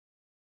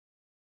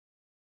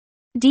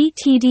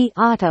DTD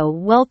Auto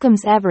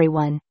welcomes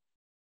everyone.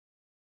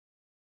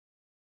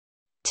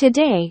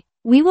 Today,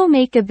 we will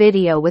make a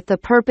video with the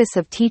purpose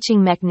of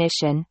teaching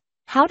mechanician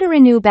how to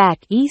renew back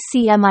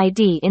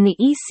ECMID in the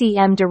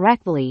ECM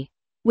directly,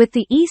 with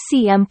the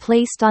ECM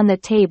placed on the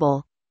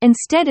table,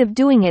 instead of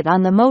doing it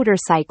on the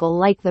motorcycle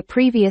like the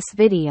previous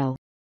video.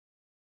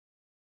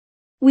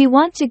 We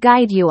want to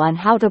guide you on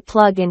how to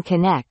plug and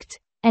connect,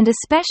 and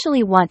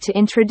especially want to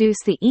introduce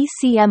the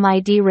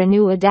ECMID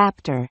Renew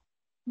adapter.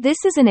 This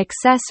is an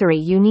accessory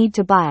you need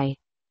to buy.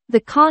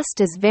 The cost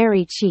is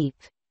very cheap.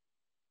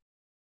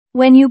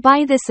 When you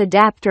buy this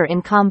adapter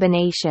in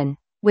combination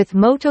with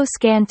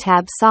MOTOSCAN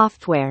TAB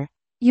software,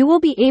 you will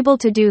be able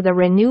to do the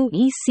Renew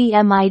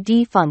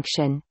ECMID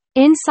function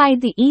inside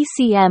the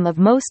ECM of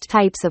most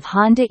types of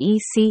Honda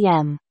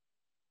ECM.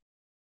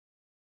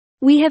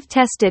 We have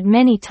tested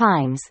many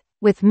times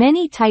with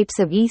many types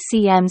of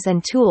ECMs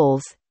and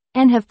tools,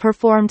 and have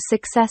performed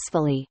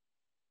successfully.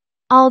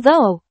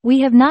 Although, we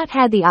have not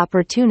had the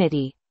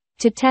opportunity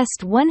to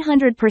test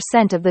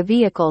 100% of the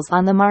vehicles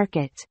on the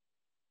market.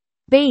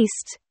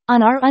 Based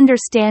on our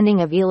understanding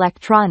of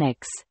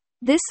electronics,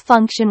 this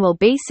function will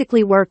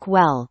basically work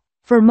well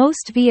for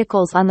most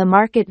vehicles on the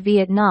market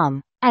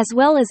Vietnam, as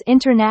well as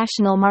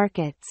international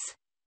markets.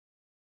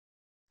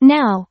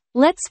 Now,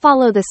 let's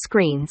follow the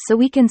screen so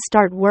we can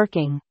start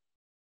working.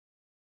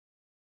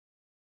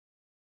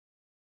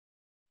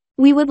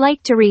 We would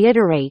like to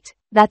reiterate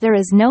that there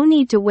is no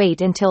need to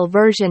wait until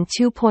version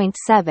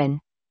 2.7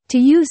 to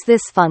use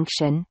this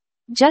function.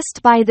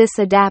 Just buy this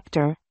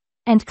adapter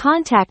and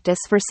contact us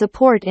for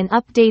support in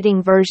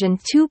updating version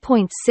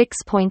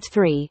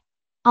 2.6.3.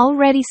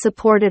 Already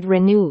supported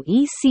Renew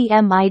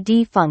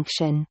ECMID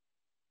function.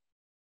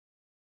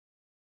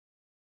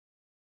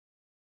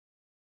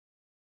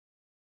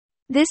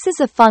 This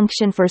is a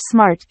function for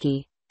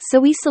SmartKey,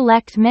 so we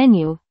select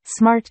Menu,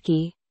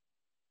 SmartKey.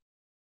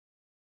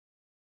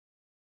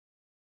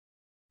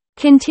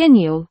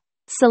 Continue,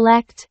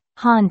 select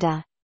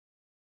Honda.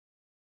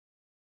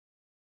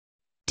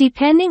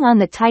 Depending on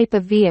the type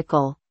of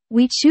vehicle,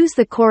 we choose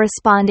the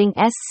corresponding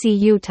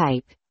SCU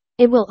type.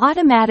 It will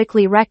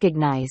automatically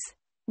recognize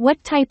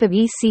what type of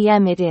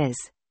ECM it is,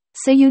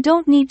 so you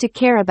don't need to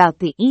care about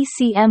the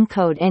ECM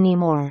code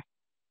anymore.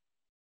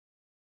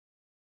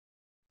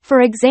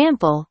 For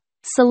example,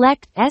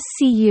 select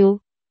SCU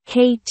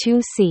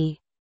K2C.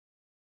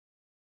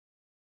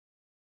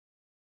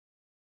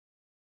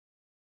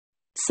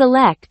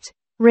 Select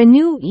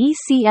Renew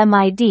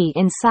ECMID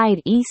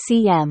inside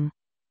ECM.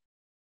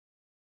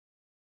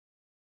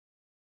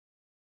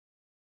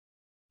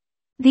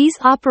 These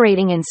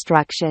operating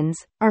instructions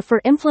are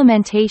for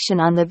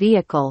implementation on the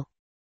vehicle.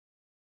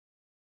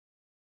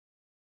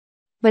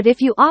 But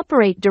if you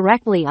operate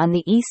directly on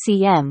the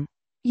ECM,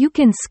 you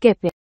can skip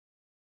it.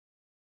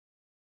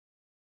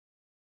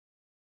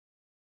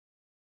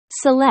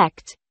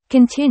 Select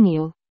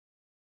Continue.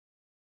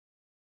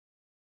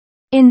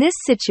 In this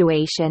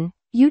situation,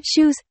 you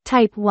choose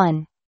Type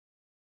 1.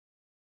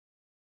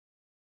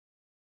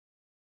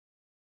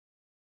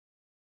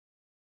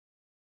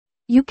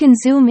 You can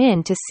zoom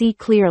in to see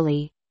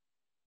clearly.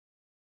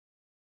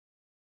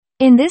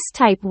 In this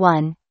Type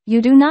 1,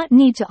 you do not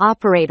need to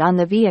operate on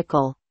the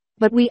vehicle,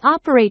 but we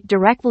operate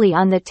directly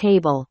on the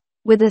table,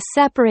 with a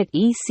separate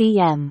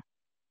ECM.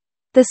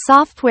 The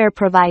software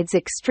provides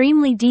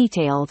extremely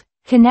detailed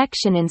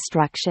connection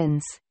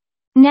instructions.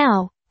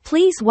 Now,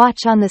 please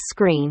watch on the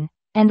screen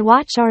and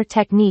watch our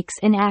techniques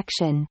in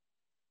action.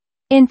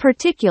 In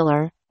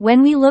particular,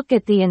 when we look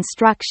at the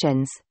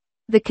instructions,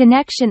 the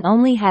connection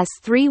only has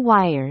 3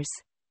 wires: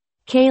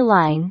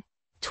 K-line,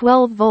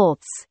 12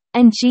 volts,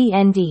 and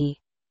GND.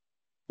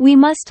 We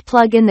must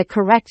plug in the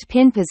correct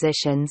pin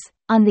positions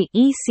on the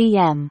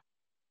ECM.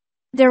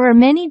 There are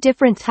many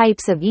different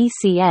types of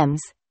ECMs,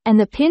 and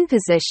the pin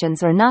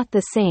positions are not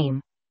the same,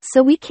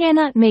 so we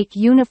cannot make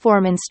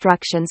uniform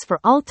instructions for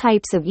all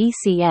types of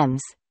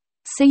ECMs.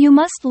 So you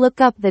must look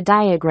up the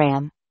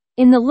diagram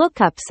in the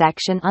lookup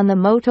section on the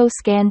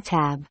MOTOSCAN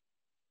tab.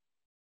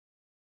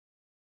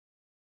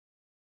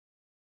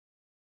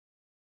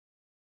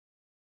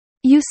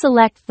 You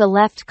select the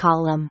left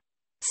column.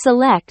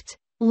 Select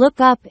Look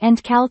up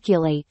and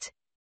Calculate.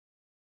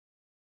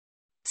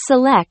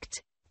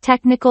 Select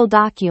Technical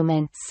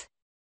Documents.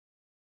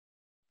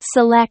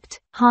 Select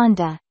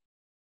Honda.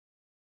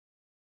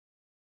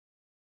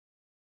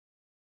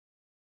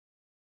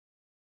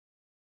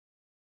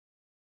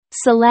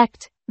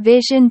 Select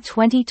Vision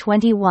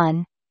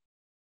 2021.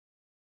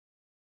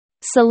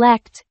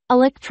 Select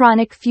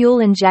Electronic Fuel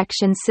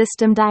Injection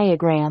System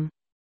Diagram.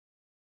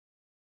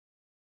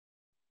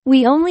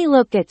 We only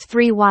look at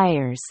 3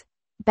 wires: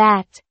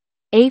 BAT,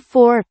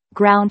 A4,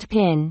 ground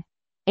pin,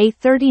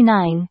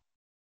 A39,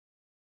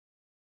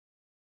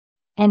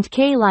 and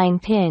K-line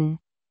pin,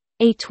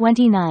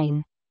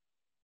 A29.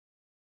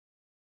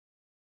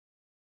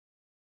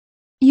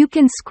 You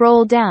can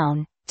scroll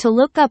down to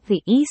look up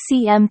the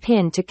ECM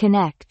pin to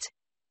connect.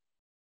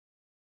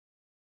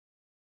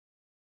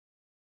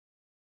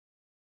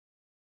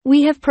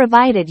 We have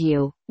provided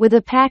you with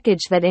a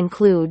package that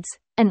includes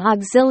an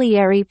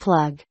auxiliary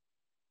plug.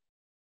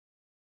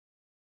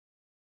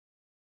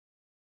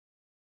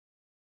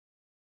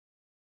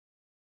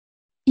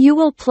 You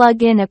will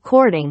plug in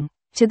according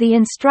to the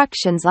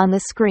instructions on the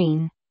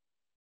screen.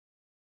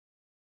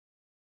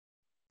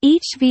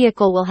 Each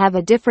vehicle will have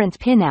a different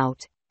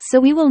pinout, so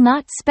we will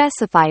not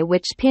specify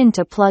which pin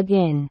to plug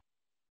in.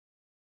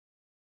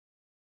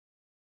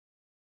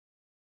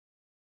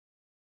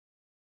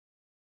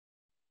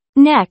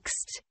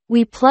 Next,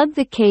 we plug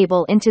the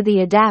cable into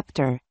the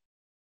adapter.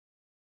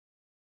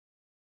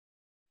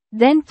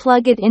 Then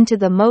plug it into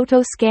the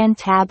MOTOSCAN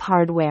TAB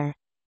hardware.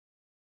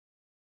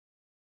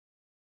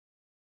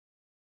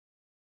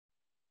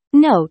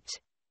 Note: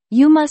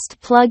 you must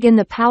plug in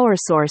the power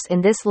source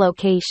in this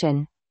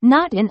location,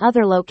 not in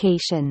other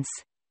locations.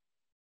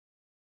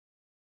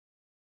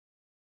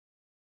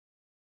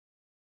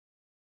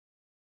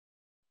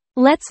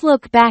 Let's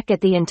look back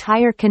at the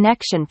entire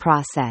connection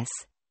process.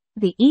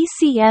 The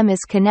ECM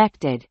is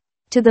connected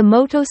to the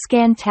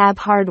MOTOSCAN TAB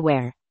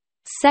hardware,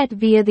 set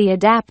via the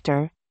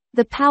adapter,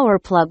 the power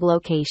plug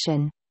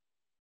location.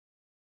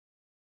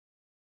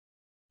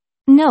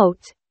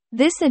 Note: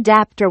 this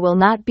adapter will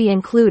not be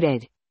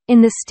included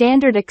in the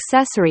standard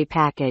accessory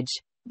package,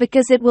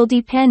 because it will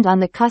depend on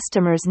the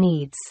customer's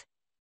needs.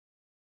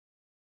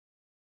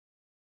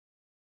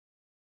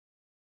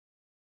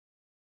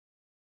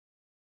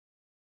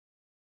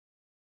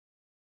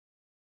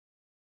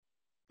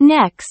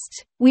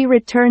 Next, we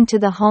return to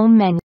the home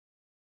menu.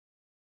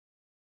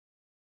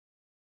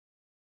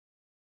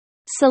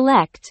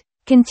 Select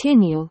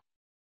Continue.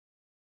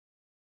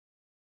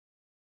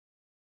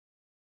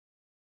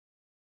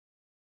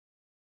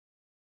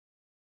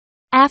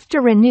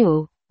 After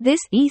renew, this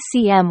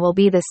ECM will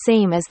be the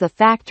same as the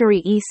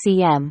factory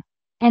ECM,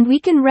 and we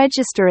can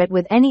register it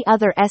with any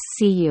other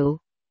SCU,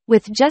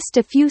 with just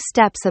a few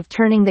steps of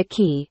turning the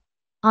key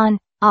on,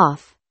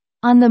 off,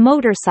 on the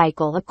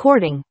motorcycle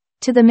according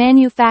to the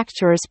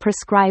manufacturer's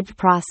prescribed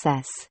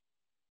process.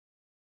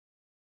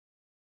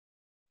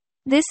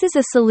 This is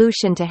a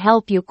solution to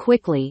help you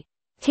quickly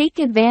take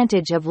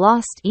advantage of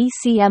lost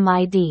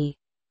ECMID.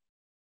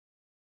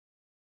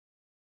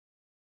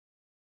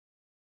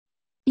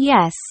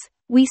 Yes,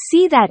 we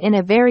see that in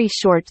a very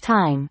short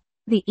time,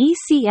 the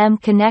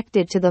ECM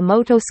connected to the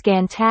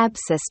MOTOSCAN TAB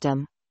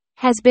system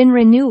has been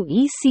renew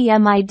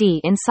ECMID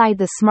inside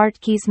the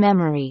SmartKeys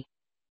memory.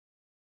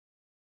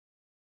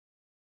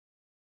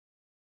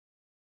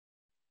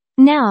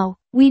 Now,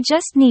 we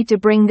just need to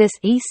bring this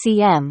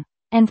ECM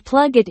and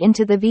plug it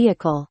into the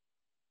vehicle.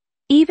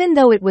 Even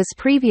though it was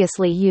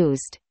previously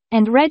used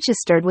and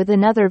registered with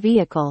another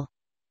vehicle.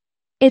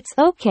 It's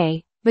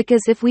okay,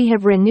 because if we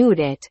have renewed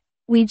it,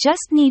 we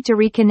just need to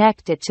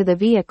reconnect it to the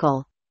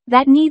vehicle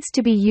that needs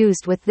to be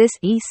used with this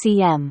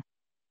ECM.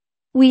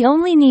 We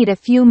only need a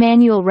few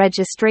manual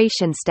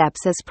registration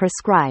steps as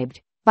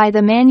prescribed by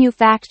the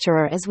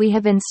manufacturer as we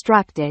have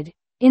instructed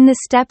in the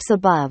steps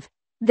above.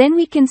 Then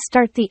we can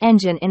start the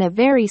engine in a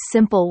very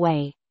simple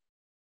way.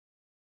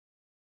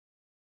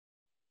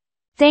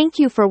 Thank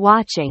you for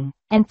watching,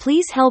 and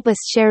please help us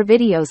share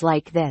videos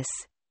like this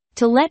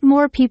to let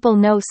more people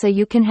know so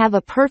you can have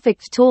a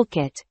perfect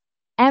toolkit,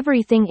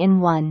 everything in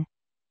one.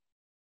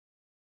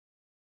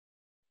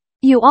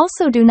 You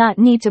also do not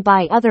need to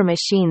buy other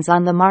machines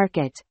on the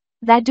market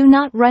that do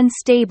not run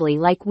stably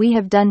like we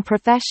have done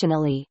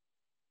professionally.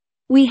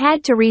 We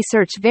had to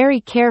research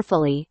very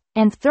carefully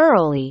and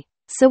thoroughly,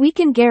 so we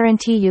can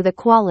guarantee you the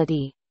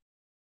quality.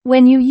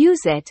 When you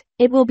use it,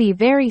 it will be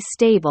very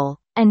stable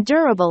and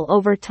durable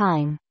over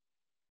time.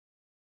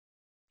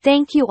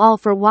 Thank you all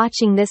for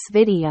watching this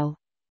video.